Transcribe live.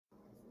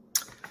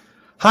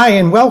Hi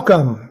and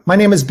welcome. My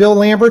name is Bill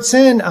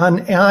Lambertson,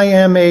 and I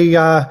am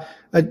a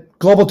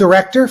global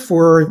director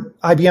for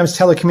IBM's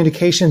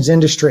telecommunications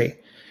industry.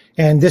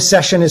 And this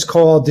session is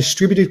called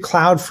Distributed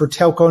Cloud for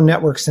Telco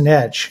Networks and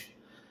Edge.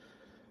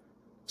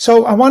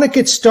 So I want to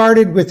get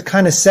started with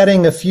kind of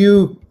setting a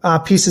few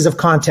pieces of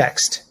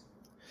context.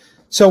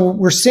 So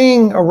we're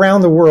seeing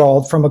around the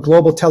world from a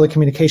global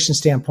telecommunications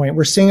standpoint,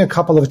 we're seeing a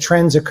couple of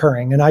trends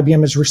occurring, and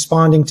IBM is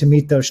responding to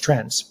meet those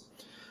trends.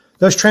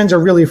 Those trends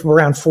are really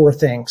around four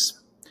things.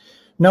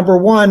 Number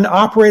one,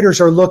 operators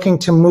are looking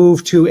to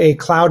move to a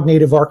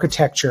cloud-native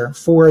architecture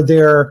for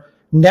their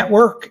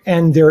network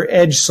and their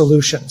edge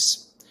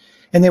solutions.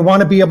 And they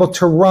want to be able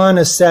to run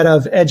a set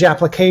of edge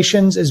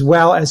applications as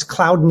well as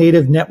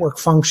cloud-native network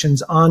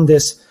functions on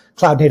this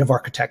cloud-native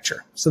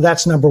architecture. So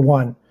that's number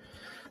one.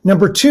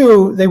 Number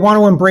two, they want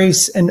to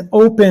embrace an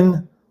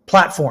open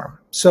platform.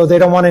 So they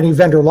don't want any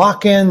vendor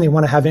lock-in. They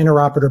want to have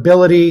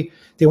interoperability.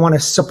 They want to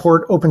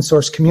support open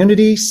source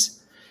communities.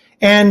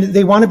 And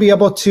they want to be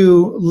able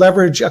to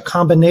leverage a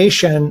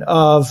combination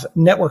of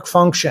network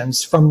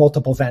functions from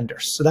multiple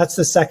vendors. So that's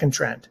the second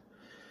trend.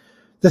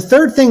 The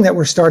third thing that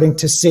we're starting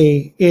to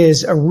see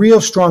is a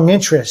real strong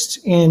interest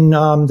in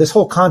this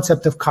whole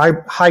concept of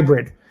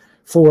hybrid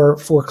for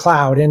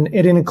cloud. And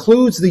it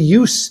includes the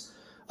use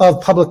of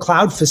public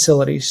cloud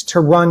facilities to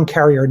run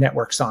carrier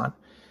networks on.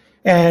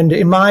 And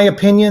in my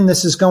opinion,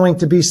 this is going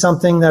to be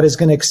something that is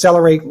going to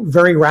accelerate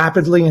very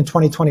rapidly in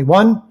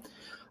 2021.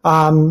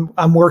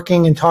 I'm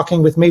working and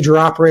talking with major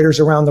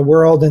operators around the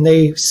world, and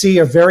they see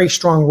a very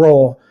strong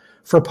role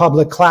for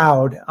public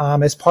cloud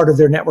as part of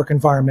their network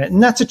environment.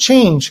 And that's a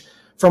change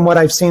from what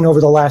I've seen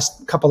over the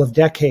last couple of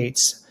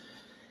decades.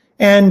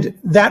 And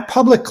that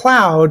public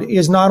cloud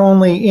is not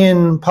only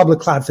in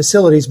public cloud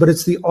facilities, but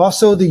it's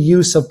also the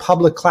use of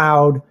public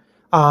cloud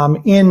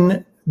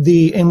in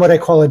what I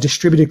call a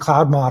distributed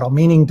cloud model,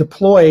 meaning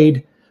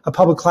a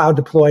public cloud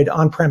deployed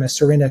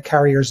on-premise or in a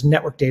carrier's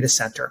network data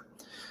center.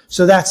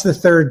 So that's the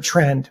third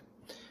trend.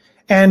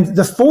 And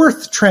the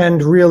fourth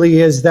trend really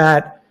is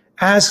that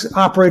as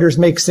operators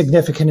make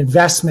significant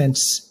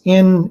investments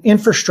in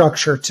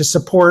infrastructure to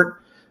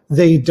support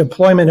the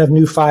deployment of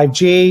new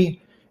 5G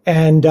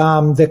and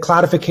the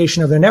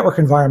cloudification of their network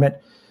environment,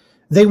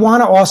 they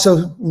want to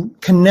also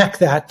connect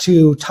that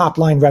to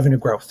top-line revenue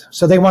growth.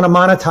 So they want to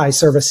monetize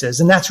services,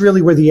 and that's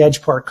really where the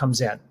edge part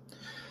comes in.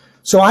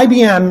 So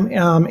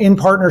IBM, in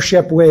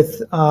partnership with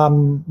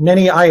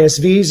many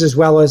ISVs as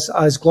well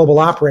as global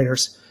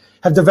operators,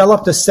 have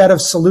developed a set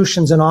of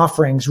solutions and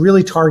offerings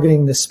really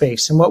targeting this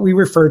space and what we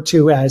refer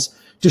to as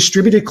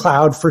distributed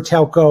cloud for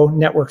telco,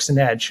 networks, and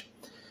edge.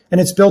 And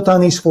it's built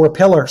on these four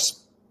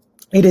pillars.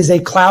 It is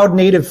a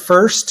cloud-native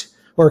first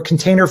or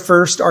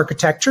container-first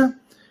architecture,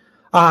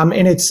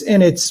 and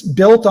it's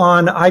built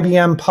on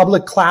IBM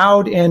public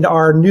cloud and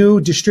our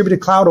new distributed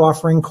cloud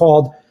offering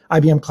called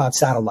IBM Cloud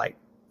Satellite.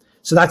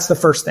 So that's the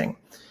first thing.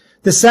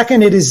 The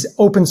second, it is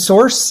open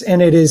source,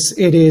 and it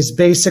is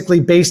basically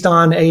based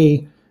on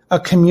a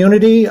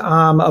community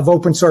of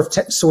open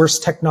source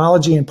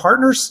technology and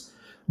partners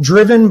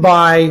driven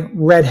by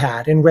Red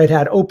Hat and Red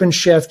Hat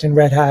OpenShift and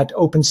Red Hat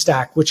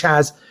OpenStack, which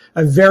has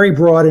a very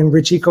broad and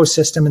rich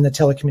ecosystem in the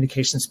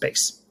telecommunications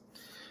space.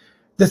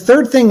 The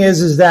third thing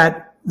is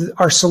that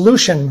our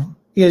solution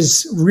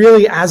is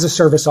really as a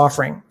service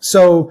offering.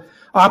 So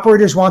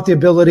operators want the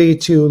ability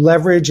to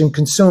leverage and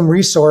consume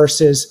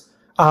resources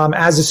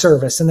as a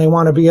service, and they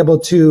want to be able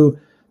to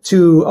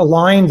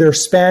align their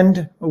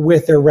spend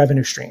with their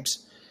revenue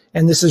streams.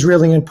 And this is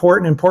really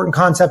important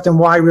concept and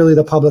why really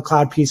the public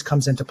cloud piece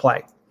comes into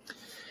play.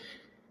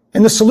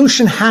 And the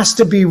solution has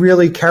to be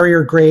really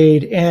carrier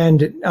grade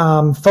and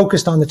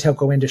focused on the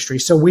telco industry.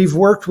 So we've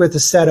worked with a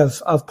set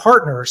of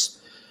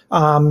partners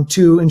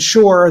to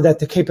ensure that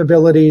the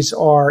capabilities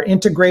are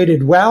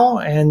integrated well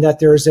and that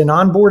there's an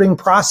onboarding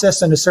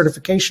process and a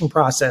certification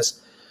process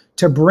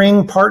to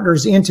bring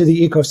partners into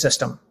the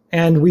ecosystem.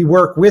 And we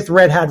work with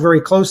Red Hat very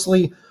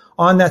closely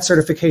on that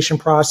certification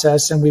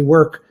process, and we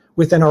work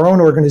within our own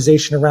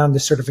organization around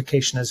the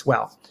certification as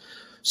well.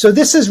 So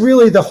this is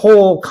really the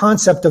whole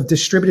concept of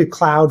distributed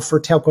cloud for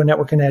telco,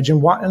 network, and edge.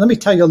 And let me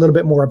tell you a little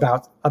bit more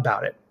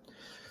about it.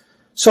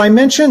 So I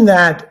mentioned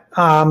that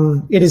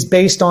it is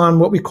based on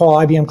what we call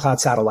IBM Cloud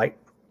Satellite.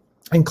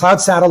 And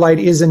Cloud Satellite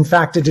is, in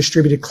fact, a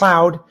distributed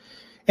cloud,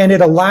 and it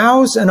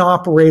allows an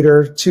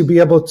operator to be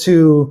able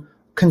to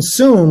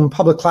consume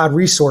public cloud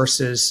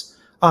resources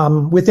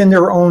within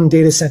their own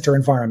data center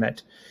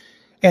environment.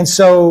 And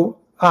so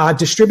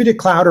distributed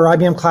cloud or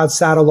IBM Cloud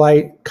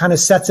Satellite kind of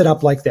sets it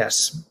up like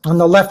this. On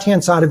the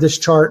left-hand side of this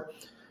chart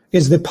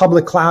is the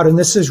public cloud, and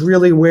this is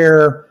really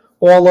where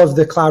all of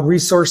the cloud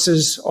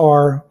resources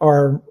are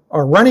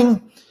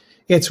running.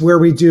 It's where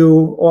we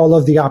do all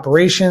of the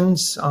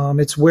operations.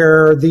 It's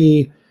where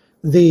the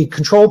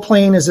control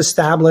plane is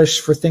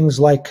established for things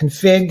like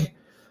config,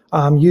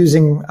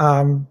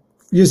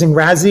 using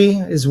RASI,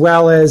 as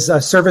well as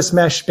a service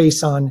mesh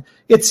based on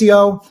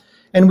Istio.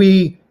 And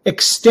we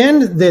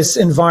extend this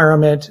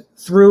environment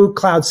through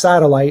Cloud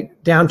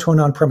Satellite down to an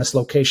on-premise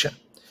location.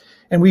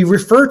 And we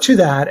refer to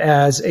that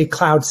as a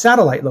cloud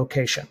satellite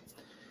location.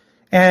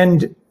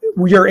 And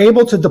we are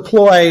able to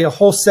deploy a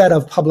whole set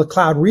of public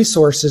cloud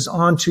resources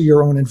onto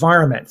your own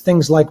environment.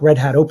 Things like Red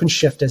Hat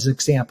OpenShift as an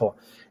example,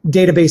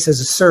 database as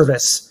a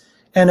service,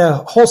 and a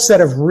whole set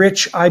of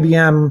rich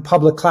IBM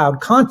public cloud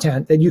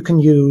content that you can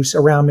use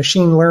around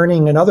machine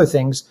learning and other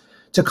things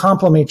to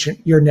complement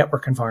your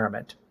network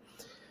environment.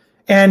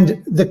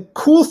 And the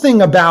cool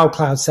thing about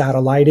cloud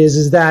satellite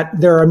is that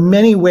there are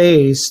many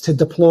ways to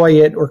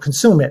deploy it or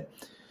consume it.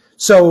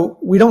 So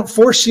we don't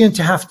force you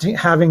into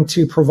having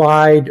to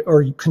provide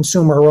or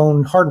consume our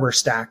own hardware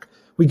stack.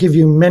 We give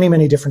you many,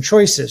 many different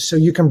choices. So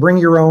you can bring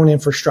your own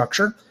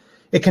infrastructure.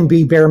 It can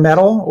be bare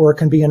metal or it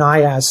can be an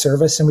IaaS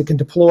service, and we can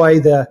deploy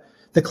the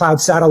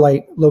cloud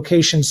satellite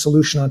location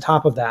solution on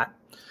top of that.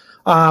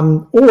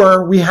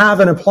 Or we have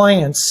an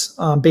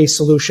appliance-based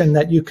solution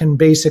that you can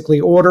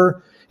basically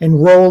order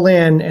and roll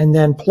in and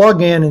then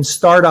plug in and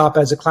start up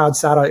as a cloud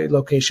satellite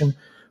location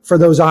for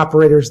those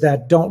operators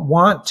that don't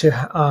want to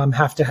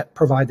have to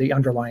provide the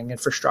underlying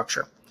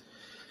infrastructure.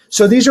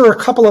 So these are a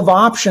couple of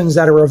options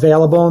that are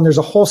available, and there's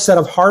a whole set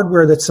of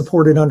hardware that's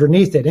supported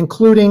underneath it,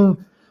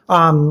 including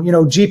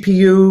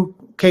GPU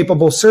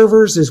capable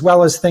servers, as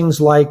well as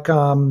things like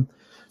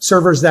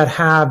servers that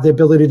have the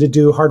ability to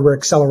do hardware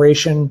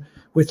acceleration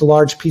with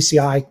large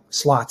PCI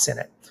slots in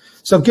it.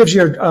 So it gives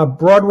you a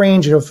broad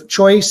range of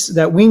choice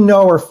that we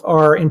know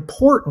are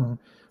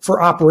important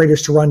for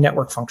operators to run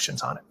network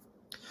functions on it.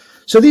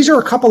 So these are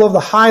a couple of the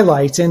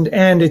highlights, and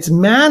it's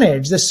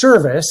managed, the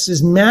service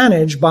is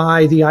managed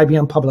by the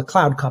IBM Public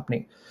Cloud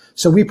Company.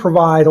 So we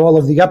provide all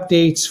of the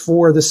updates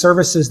for the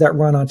services that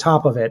run on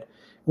top of it,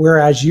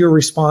 whereas you're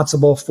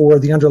responsible for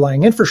the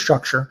underlying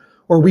infrastructure,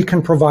 or we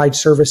can provide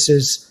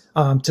services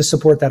to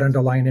support that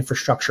underlying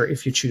infrastructure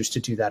if you choose to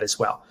do that as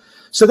well.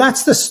 So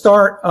that's the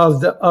start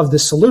of the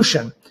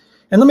solution.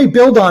 And let me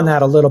build on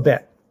that a little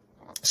bit.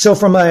 So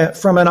from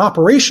an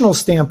operational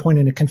standpoint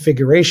in a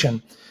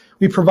configuration,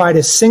 we provide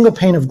a single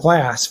pane of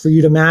glass for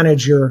you to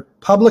manage your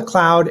public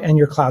cloud and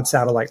your cloud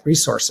satellite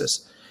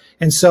resources.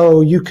 And so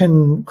you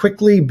can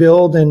quickly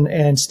build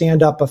and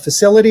stand up a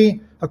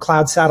facility, a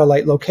cloud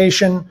satellite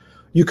location.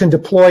 You can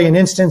deploy an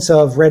instance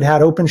of Red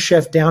Hat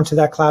OpenShift down to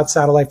that cloud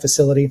satellite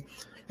facility.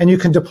 And you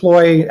can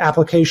deploy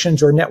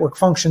applications or network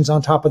functions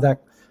on top of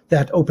that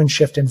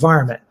OpenShift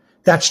environment.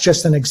 That's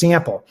just an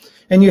example.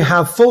 And you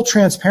have full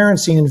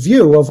transparency and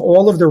view of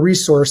all of the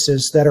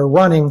resources that are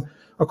running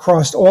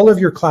across all of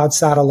your cloud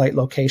satellite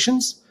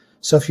locations.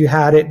 So if you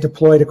had it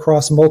deployed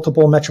across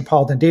multiple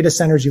metropolitan data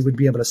centers, you would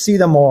be able to see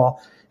them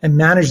all and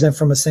manage them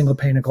from a single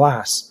pane of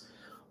glass.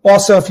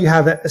 Also, if you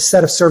have a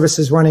set of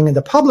services running in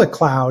the public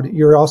cloud,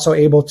 you're also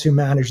able to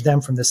manage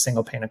them from this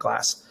single pane of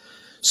glass.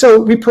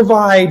 So we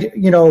provide,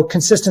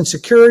 consistent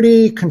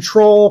security,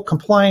 control,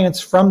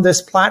 compliance from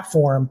this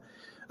platform,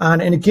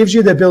 and it gives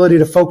you the ability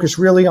to focus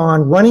really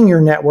on running your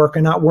network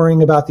and not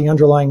worrying about the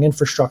underlying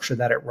infrastructure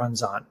that it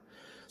runs on.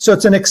 So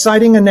it's an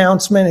exciting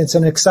announcement. It's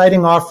an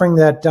exciting offering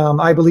that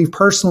I believe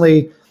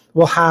personally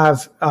will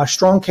have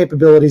strong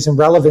capabilities and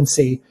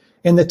relevancy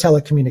in the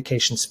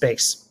telecommunication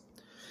space.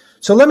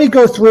 So let me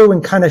go through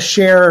and kind of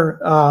share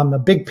a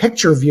big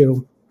picture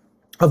view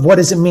of what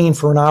does it mean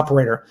for an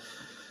operator.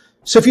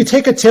 So if you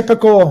take a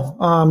typical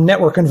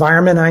network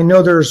environment, I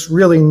know there's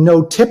really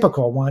no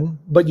typical one,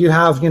 but you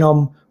have,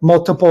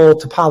 multiple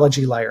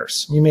topology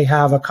layers. You may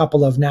have a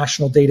couple of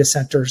national data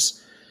centers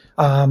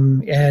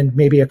and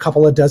maybe a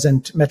couple of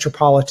dozen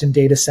metropolitan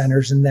data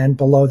centers. And then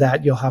below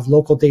that, you'll have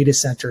local data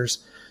centers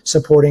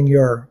supporting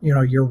your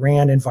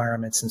RAN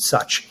environments and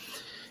such.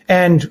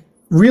 And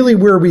really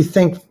where we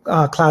think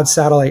cloud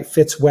satellite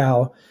fits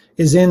well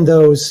is in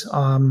those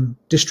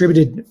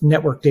distributed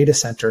network data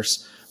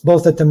centers,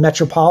 both at the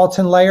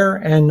metropolitan layer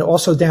and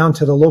also down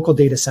to the local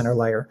data center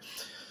layer.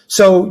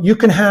 So you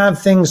can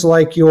have things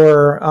like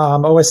your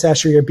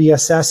OSS or your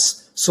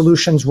BSS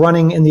solutions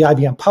running in the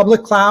IBM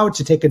public cloud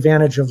to take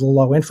advantage of the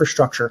low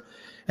infrastructure.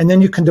 And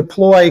then you can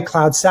deploy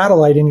cloud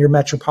satellite in your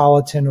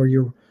metropolitan or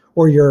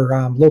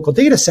your local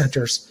data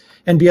centers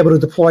and be able to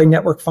deploy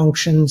network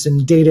functions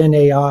and data and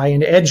AI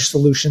and edge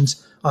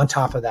solutions on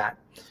top of that.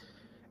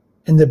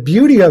 And the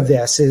beauty of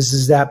this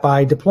is that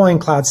by deploying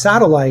cloud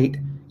satellite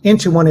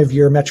into one of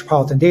your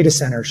metropolitan data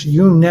centers,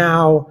 you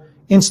now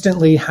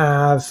instantly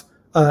have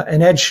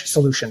an edge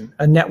solution,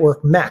 a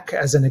network MEC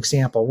as an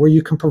example, where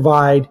you can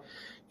provide,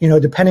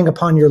 depending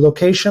upon your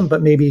location,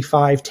 but maybe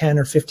 5, 10,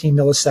 or 15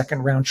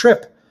 millisecond round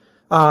trip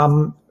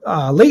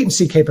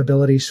latency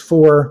capabilities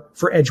for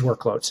edge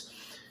workloads.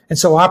 And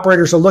so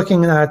operators are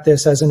looking at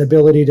this as an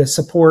ability to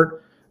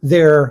support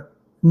their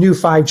new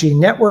 5G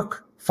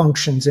network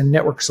functions and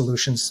network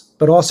solutions,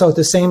 but also at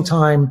the same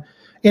time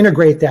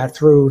integrate that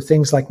through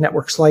things like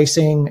network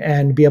slicing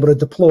and be able to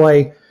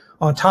deploy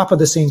on top of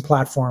the same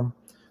platform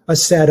a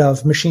set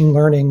of machine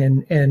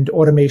learning and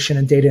automation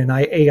and data and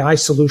AI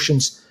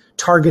solutions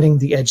targeting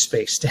the edge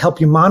space to help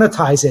you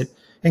monetize it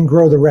and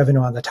grow the revenue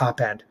on the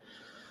top end.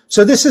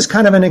 So this is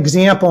kind of an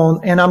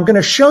example, and I'm going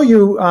to show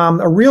you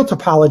a real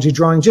topology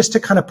drawing just to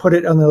kind of put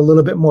it in a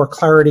little bit more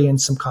clarity and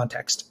some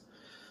context.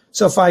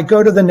 So if I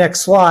go to the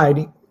next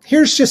slide,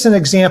 here's just an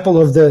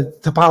example of the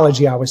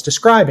topology I was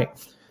describing.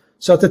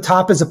 So at the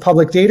top is a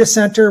public data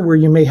center where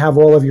you may have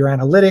all of your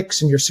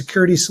analytics and your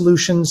security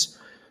solutions,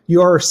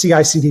 your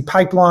CI/CD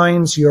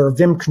pipelines, your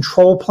Vim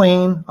control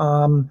plane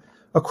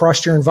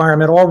across your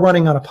environment, all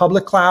running on a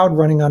public cloud,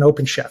 running on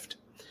OpenShift.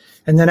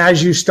 And then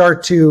as you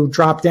start to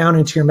drop down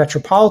into your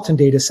metropolitan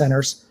data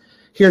centers,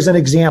 here's an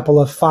example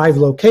of 5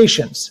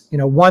 locations.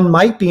 One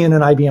might be in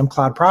an IBM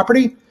cloud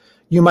property.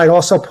 You might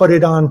also put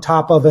it on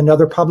top of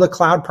another public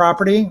cloud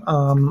property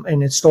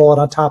and install it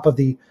on top of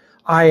the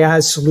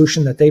IaaS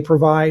solution that they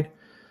provide.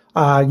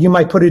 You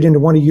might put it into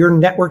one of your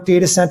network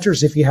data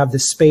centers if you have the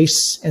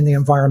space and the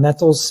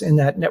environmentals in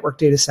that network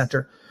data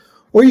center.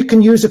 Or you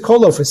can use a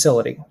colo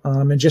facility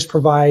and just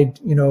provide,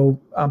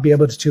 be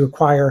able to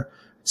acquire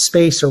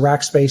space or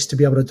rack space to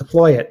be able to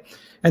deploy it.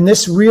 And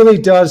this really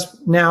does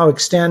now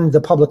extend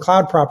the public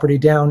cloud property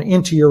down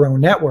into your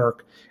own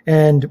network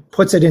and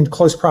puts it in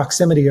close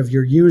proximity of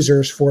your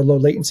users for low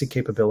latency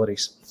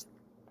capabilities.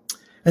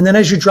 And then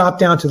as you drop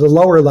down to the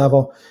lower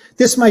level,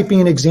 this might be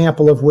an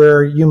example of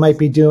where you might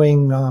be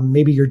doing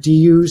maybe your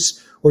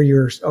DUs or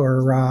your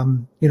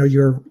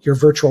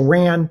virtual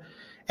RAN,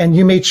 and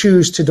you may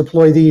choose to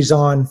deploy these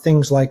on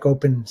things like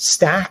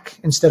OpenStack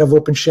instead of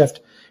OpenShift.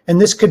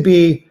 And this could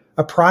be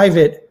a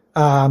private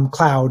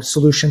cloud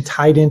solution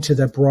tied into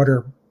the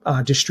broader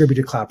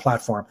distributed cloud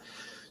platform.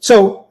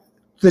 So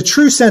the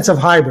true sense of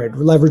hybrid,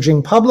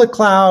 leveraging public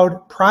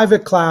cloud,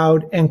 private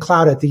cloud, and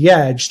cloud at the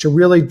edge to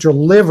really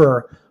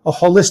deliver a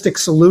holistic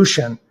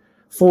solution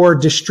for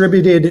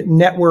distributed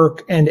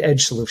network and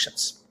edge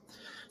solutions.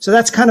 So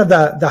that's kind of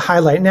the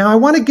highlight. Now I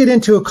want to get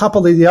into a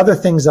couple of the other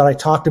things that I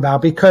talked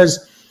about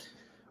because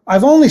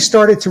I've only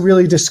started to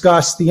really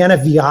discuss the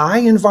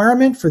NFVI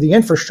environment for the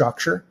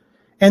infrastructure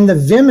and the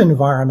Vim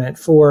environment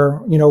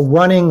for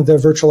running the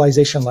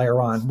virtualization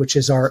layer on, which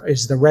is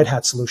the Red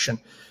Hat solution.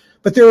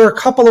 But there are a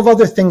couple of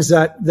other things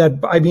that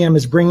IBM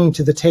is bringing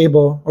to the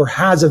table or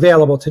has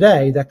available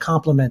today that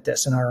complement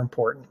this and are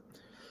important.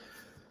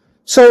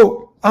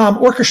 So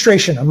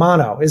orchestration,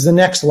 Amano, is the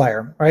next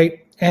layer,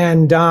 right?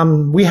 And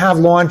we have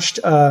launched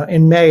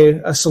in May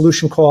a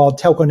solution called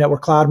Telco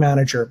Network Cloud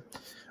Manager,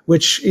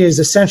 which is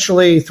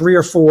essentially 3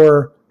 or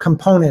 4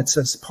 components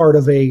as part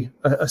of a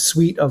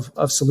suite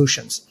of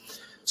solutions.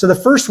 So the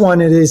first one,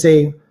 it is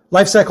a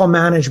lifecycle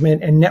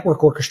management and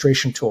network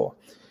orchestration tool.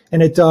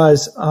 And it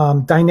does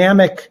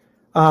dynamic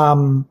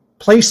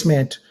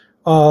placement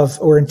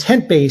or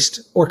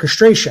intent-based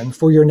orchestration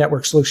for your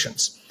network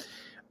solutions.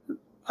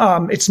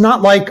 It's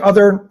not like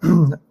other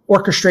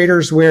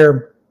orchestrators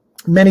where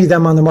many of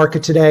them on the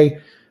market today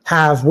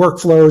have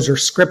workflows or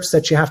scripts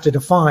that you have to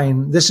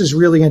define. This is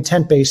really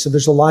intent-based, so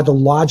there's a lot of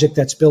logic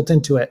that's built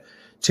into it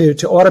to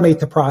automate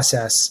the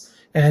process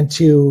and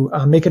to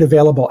make it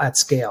available at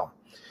scale.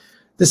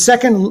 The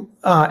second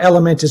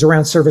element is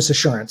around service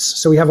assurance.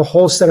 So we have a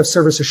whole set of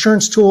service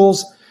assurance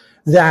tools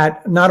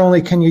that not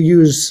only can you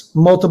use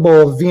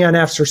multiple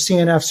VNFs or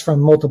CNFs from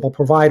multiple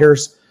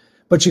providers,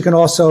 but you can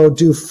also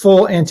do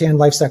full end-to-end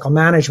lifecycle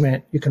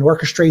management. You can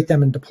orchestrate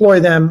them and deploy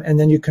them, and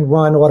then you can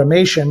run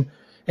automation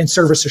and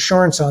service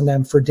assurance on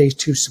them for day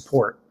 2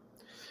 support.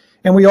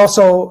 And we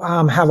also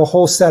have a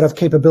whole set of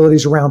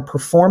capabilities around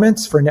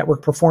performance for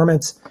network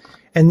performance.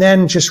 And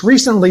then just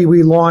recently,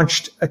 we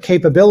launched a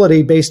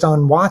capability based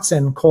on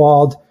Watson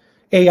called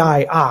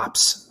AI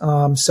Ops.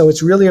 So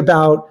it's really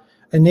about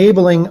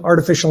enabling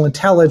artificial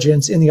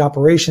intelligence in the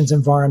operations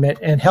environment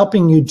and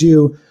helping you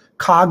do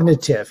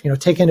cognitive,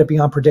 taking it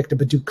beyond predictive,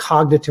 but do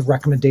cognitive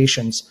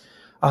recommendations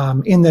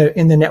in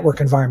the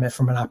network environment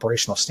from an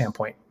operational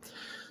standpoint.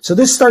 So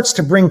this starts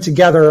to bring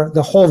together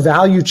the whole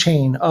value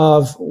chain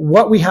of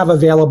what we have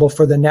available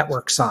for the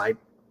network side.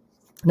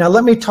 Now,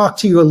 let me talk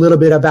to you a little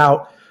bit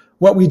about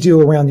what we do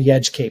around the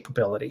edge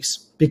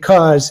capabilities,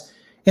 because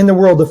in the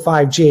world of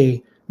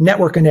 5G,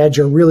 network and edge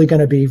are really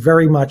going to be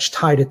very much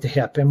tied at the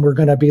hip, and we're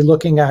going to be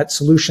looking at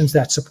solutions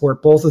that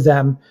support both of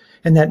them,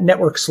 and that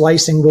network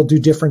slicing will do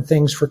different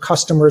things for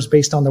customers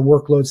based on the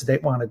workloads they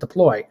want to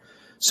deploy.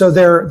 So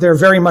they're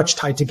very much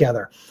tied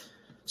together.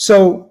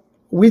 So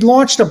we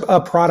launched a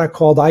product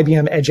called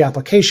IBM Edge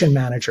Application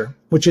Manager,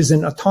 which is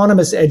an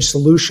autonomous edge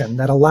solution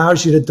that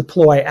allows you to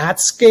deploy at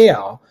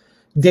scale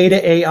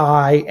data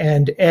AI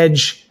and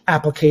edge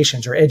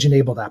applications or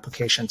edge-enabled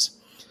applications.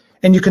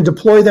 And you can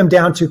deploy them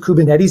down to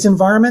Kubernetes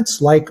environments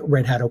like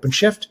Red Hat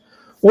OpenShift,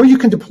 or you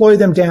can deploy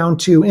them down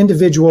to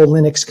individual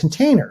Linux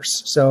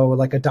containers, so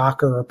like a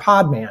Docker or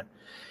Podman.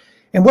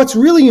 And what's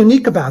really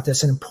unique about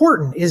this and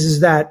important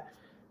is that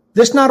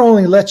this not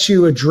only lets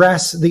you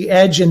address the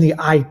edge and the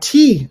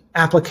IT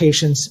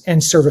applications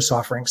and service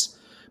offerings,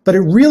 but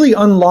it really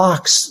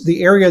unlocks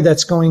the area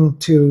that's going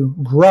to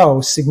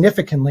grow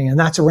significantly, and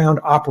that's around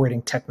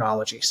operating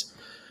technologies.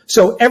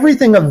 So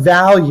everything of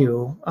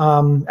value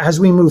as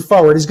we move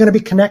forward is going to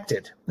be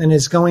connected and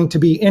is going to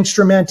be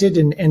instrumented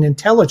and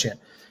intelligent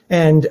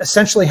and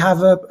essentially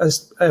have a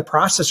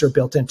processor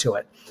built into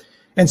it.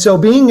 And so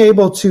being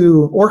able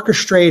to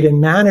orchestrate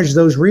and manage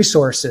those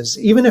resources,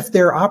 even if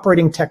they're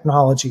operating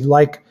technology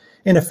like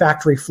in a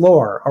factory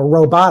floor, or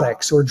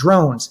robotics or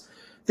drones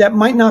that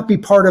might not be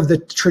part of the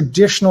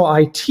traditional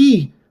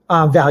IT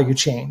value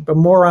chain, but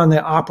more on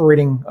the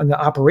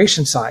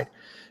operation side.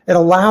 It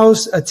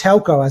allows a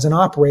telco as an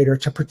operator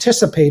to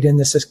participate in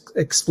this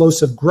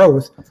explosive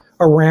growth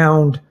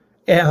around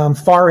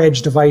far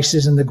edge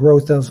devices and the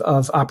growth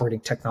of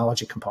operating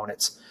technology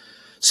components.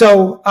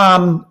 So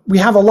we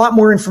have a lot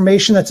more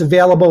information that's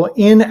available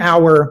in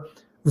our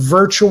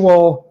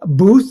virtual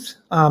booth,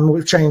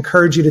 which I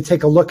encourage you to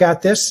take a look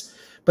at this.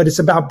 But it's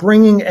about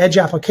bringing edge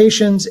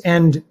applications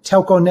and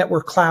telco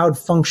network cloud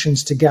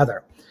functions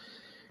together.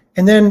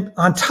 And then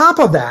on top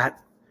of that,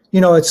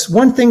 it's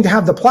one thing to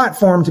have the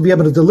platform to be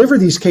able to deliver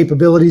these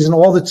capabilities and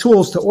all the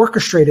tools to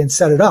orchestrate and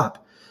set it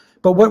up.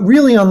 But what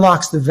really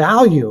unlocks the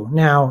value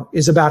now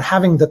is about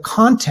having the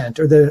content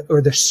or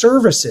the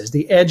services,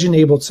 the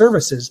edge-enabled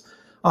services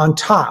on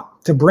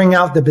top to bring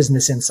out the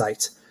business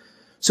insights.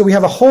 So we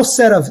have a whole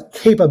set of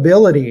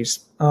capabilities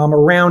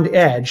around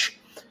edge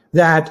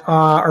that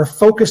are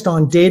focused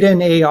on data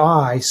and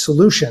AI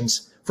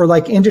solutions for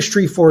like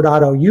Industry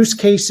 4.0 use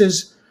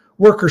cases,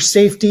 worker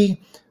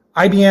safety,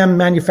 IBM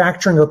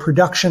manufacturing or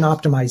production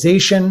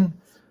optimization,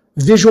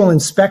 visual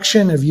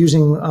inspection of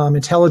using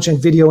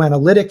intelligent video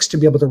analytics to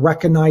be able to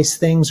recognize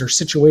things or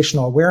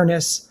situational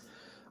awareness,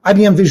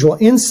 IBM Visual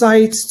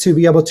Insights to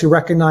be able to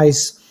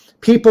recognize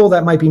people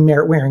that might be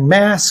wearing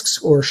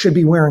masks or should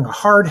be wearing a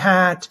hard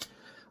hat,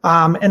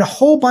 and a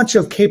whole bunch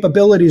of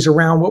capabilities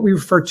around what we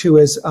refer to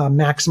as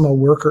Maximo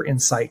Worker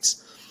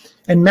Insights.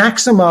 And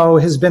Maximo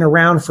has been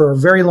around for a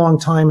very long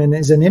time and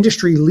is an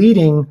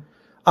industry-leading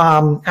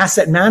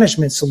asset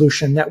management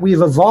solution that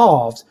we've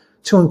evolved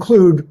to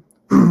include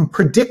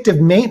predictive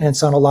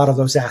maintenance on a lot of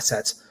those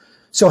assets.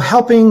 So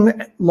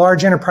helping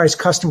large enterprise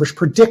customers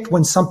predict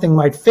when something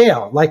might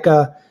fail, like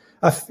a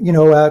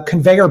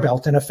conveyor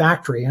belt in a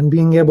factory, and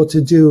being able to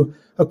do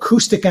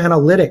acoustic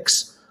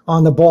analytics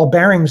on the ball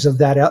bearings of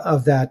that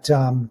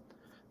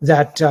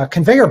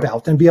conveyor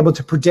belt and be able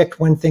to predict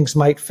when things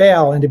might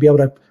fail and to be able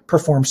to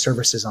perform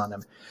services on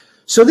them.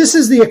 So this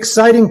is the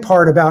exciting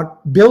part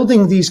about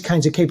building these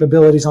kinds of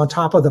capabilities on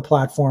top of the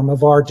platform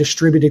of our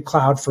distributed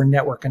cloud for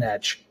network and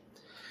edge.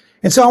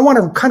 And so I want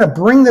to kind of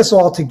bring this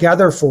all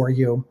together for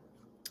you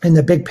in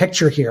the big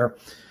picture here.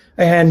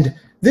 And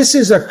this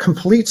is a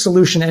complete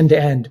solution end to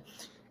end.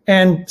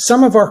 And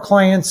some of our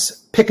clients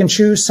pick and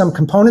choose some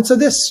components of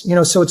this,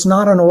 so it's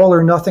not an all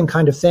or nothing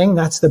kind of thing.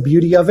 That's the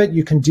beauty of it.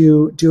 You can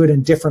do it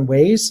in different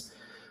ways.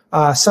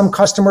 Some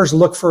customers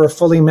look for a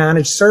fully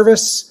managed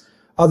service.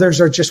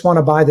 Others just want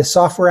to buy the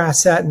software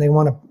asset and they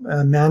want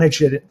to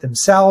manage it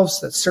themselves.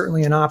 That's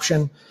certainly an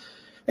option.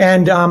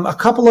 And a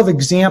couple of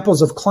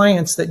examples of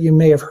clients that you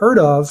may have heard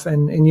of,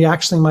 and you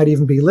actually might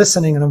even be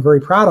listening, and I'm very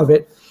proud of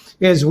it,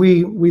 is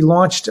we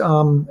launched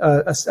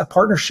a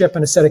partnership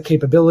and a set of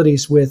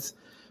capabilities with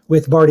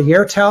Bharti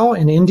Airtel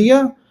in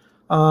India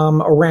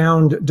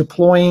around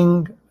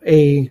deploying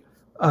a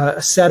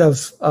set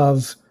of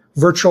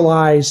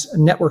virtualized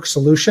network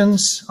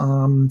solutions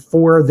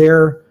for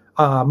their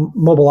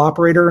mobile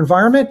operator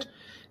environment.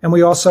 And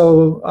we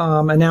also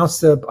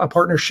announced a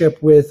partnership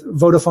with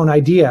Vodafone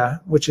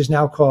Idea, which is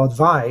now called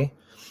Vi.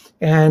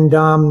 And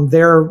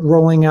they're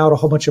rolling out a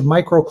whole bunch of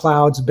micro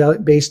clouds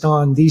based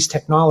on these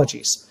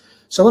technologies.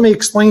 So let me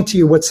explain to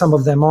you what some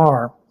of them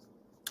are.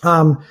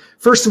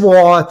 First of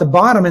all, at the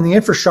bottom in the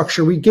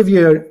infrastructure, we give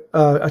you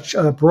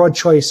a broad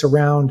choice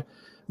around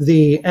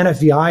the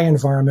NFVI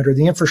environment or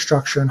the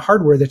infrastructure and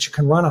hardware that you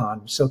can run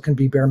on. So it can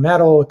be bare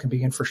metal, it can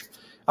be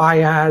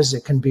IaaS,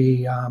 it can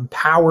be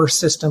power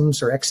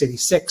systems or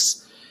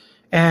x86,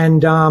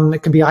 and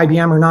it can be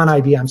IBM or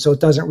non-IBM, so it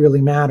doesn't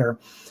really matter.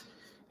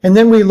 And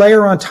then we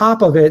layer on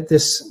top of it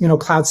this,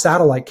 cloud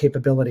satellite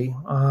capability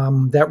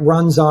that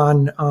runs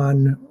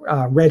on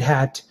Red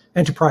Hat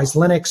Enterprise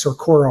Linux or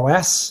Core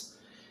OS.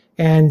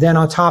 And then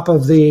on top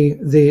of the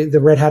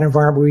Red Hat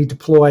environment, we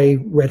deploy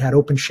Red Hat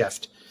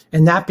OpenShift.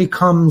 And that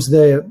becomes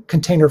the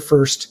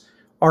container-first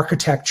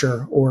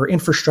architecture or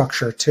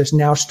infrastructure to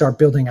now start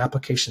building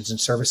applications and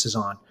services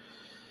on.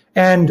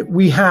 And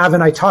we have,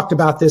 and I talked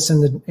about this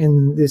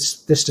in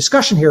this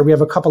discussion here, we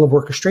have a couple of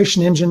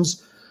orchestration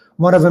engines.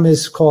 One of them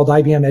is called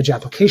IBM Edge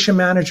Application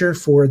Manager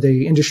for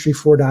the Industry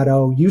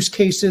 4.0 use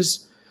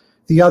cases.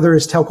 The other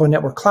is Telco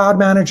Network Cloud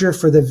Manager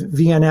for the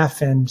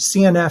VNF and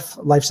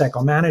CNF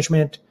lifecycle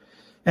management.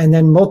 And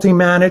then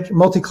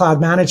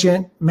multi-cloud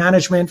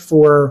management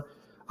for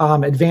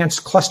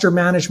advanced cluster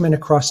management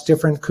across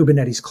different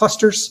Kubernetes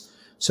clusters.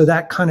 So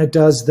that kind of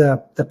does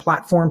the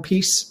platform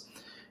piece.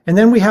 And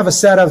then we have a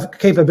set of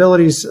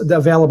capabilities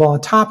available on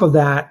top of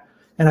that.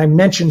 And I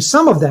mentioned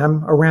some of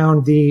them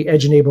around the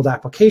edge-enabled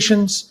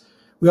applications.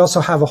 We also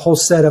have a whole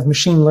set of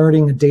machine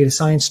learning and data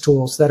science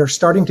tools that are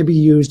starting to be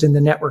used in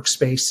the network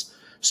space,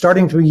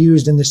 starting to be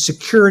used in the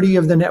security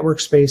of the network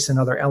space and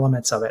other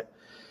elements of it.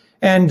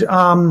 And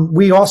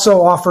we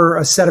also offer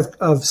a set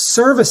of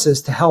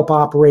services to help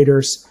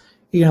operators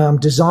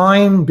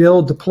design,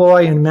 build,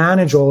 deploy, and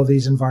manage all of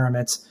these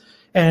environments.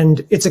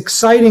 And it's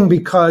exciting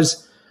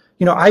because,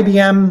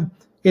 IBM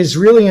is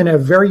really in a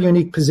very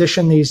unique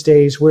position these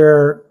days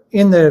where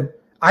in the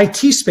IT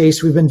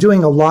space, we've been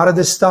doing a lot of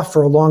this stuff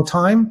for a long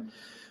time.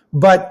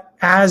 But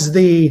as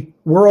the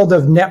world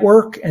of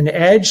network and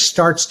edge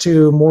starts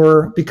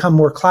to become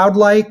more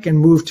cloud-like and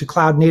move to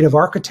cloud-native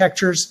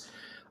architectures,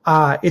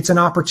 it's an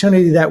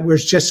opportunity that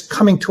was just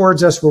coming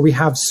towards us where we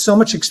have so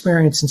much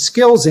experience and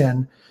skills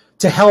in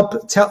to help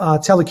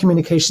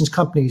telecommunications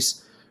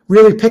companies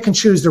really pick and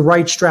choose the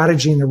right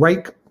strategy and the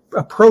right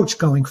approach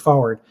going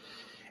forward.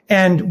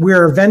 And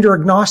we're vendor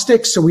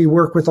agnostic, so we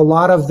work with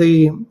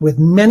with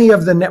many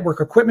of the network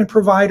equipment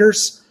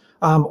providers,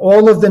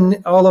 all of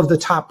the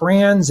top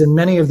brands and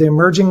many of the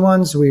emerging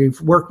ones. We've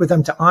worked with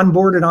them to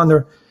onboard it on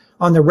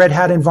the Red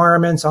Hat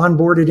environments,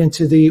 onboard it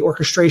into the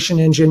orchestration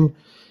engine,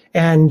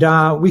 and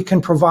we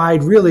can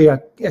provide really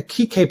a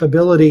key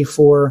capability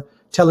for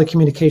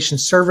telecommunications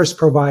service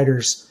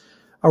providers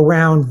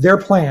around their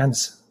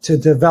plans to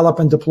develop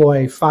and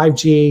deploy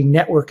 5G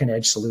network and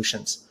edge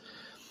solutions.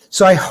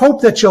 So I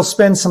hope that you'll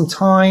spend some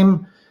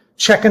time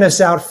checking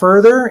us out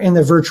further in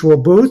the virtual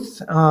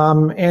booth,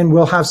 and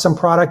we'll have some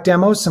product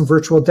demos, some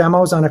virtual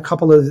demos on a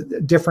couple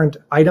of different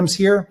items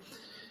here.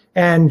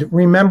 And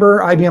remember,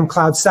 IBM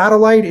Cloud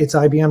Satellite, it's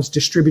IBM's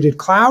distributed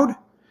cloud.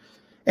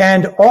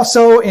 And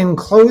also in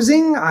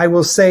closing, I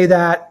will say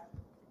that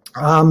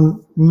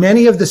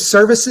many of the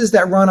services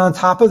that run on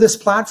top of this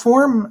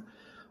platform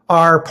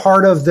are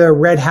part of the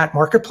Red Hat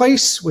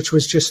Marketplace, which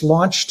was just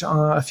launched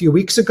a few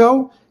weeks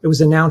ago. It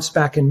was announced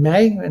back in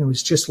May and it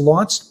was just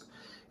launched.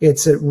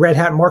 It's a Red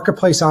Hat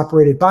Marketplace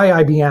operated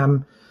by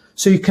IBM.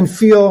 So you can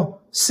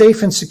feel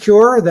safe and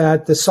secure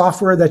that the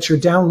software that you're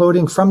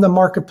downloading from the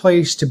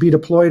marketplace to be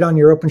deployed on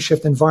your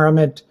OpenShift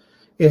environment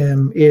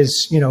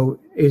is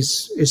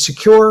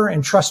secure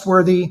and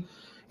trustworthy.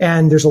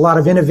 And there's a lot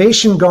of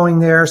innovation going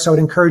there. So I'd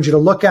encourage you to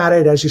look at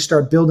it as you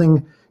start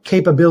building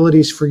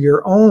capabilities for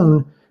your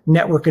own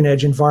network and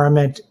edge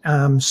environment.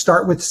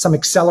 Start with some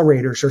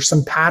accelerators or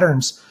some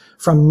patterns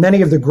from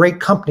many of the great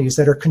companies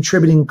that are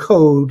contributing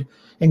code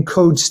and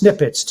code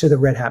snippets to the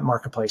Red Hat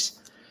Marketplace.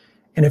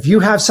 And if you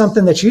have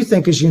something that you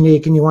think is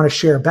unique and you want to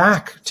share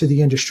back to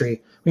the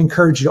industry, we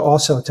encourage you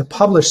also to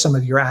publish some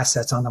of your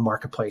assets on the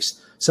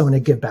marketplace, so in a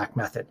give back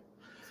method.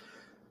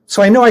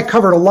 So I know I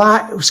covered a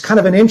lot. It was kind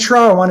of an intro.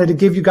 I wanted to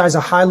give you guys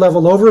a high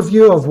level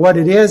overview of what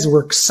it is.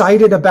 We're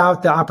excited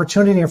about the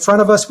opportunity in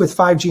front of us with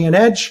 5G and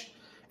edge.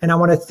 And I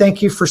want to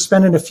thank you for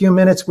spending a few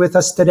minutes with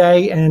us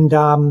today. And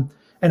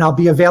I'll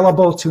be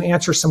available to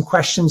answer some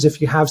questions if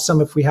we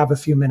have a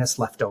few minutes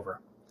left over.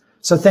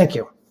 So thank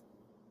you.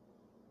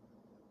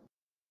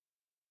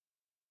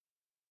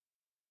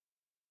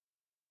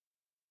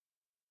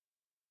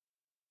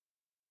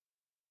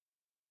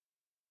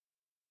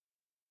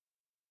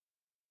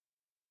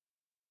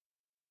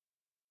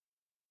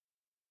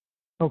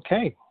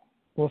 Okay.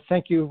 Well,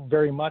 thank you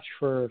very much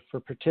for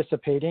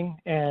participating,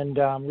 and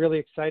I'm really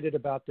excited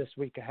about this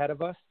week ahead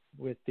of us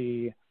with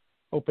the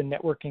Open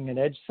Networking and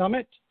Edge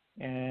Summit,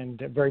 and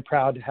very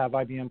proud to have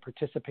IBM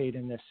participate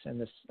in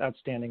this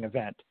outstanding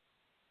event.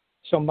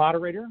 So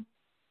moderator,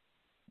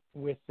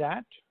 with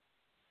that,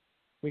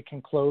 we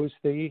can close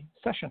the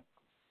session.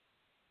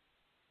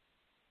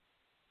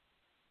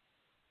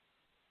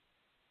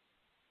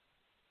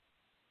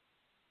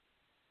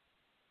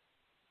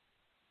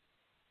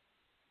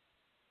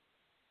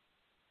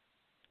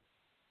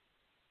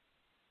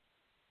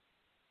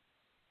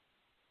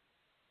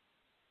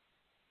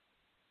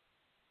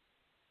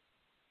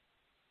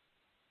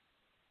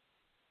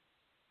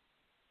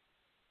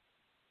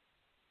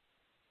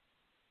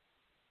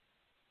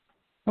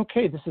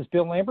 Okay, this is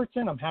Bill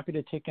Lambertson. I'm happy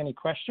to take any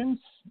questions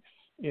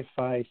if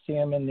I see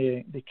them in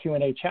the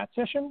Q&A chat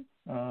session,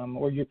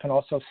 or you can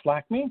also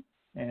Slack me,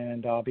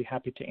 and I'll be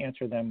happy to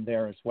answer them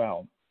there as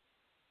well.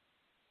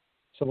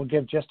 So we'll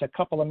give just a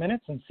couple of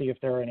minutes and see if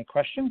there are any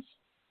questions.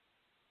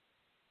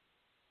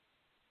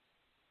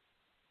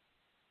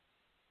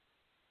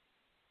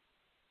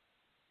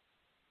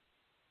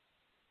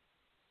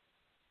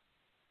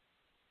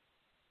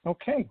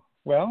 Okay,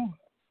 well,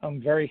 I'm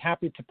very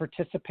happy to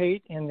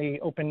participate in the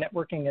Open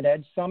Networking and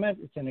Edge Summit.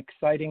 It's an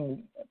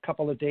exciting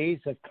couple of days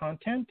of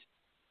content.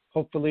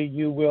 Hopefully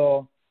you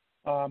will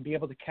be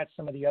able to catch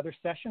some of the other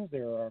sessions.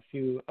 There are a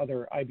few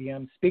other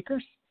IBM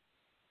speakers,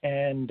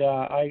 and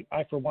I,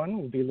 for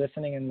one, will be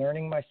listening and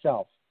learning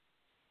myself.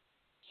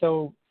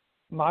 So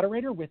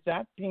moderator, with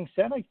that being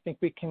said, I think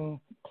we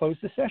can close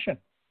the session.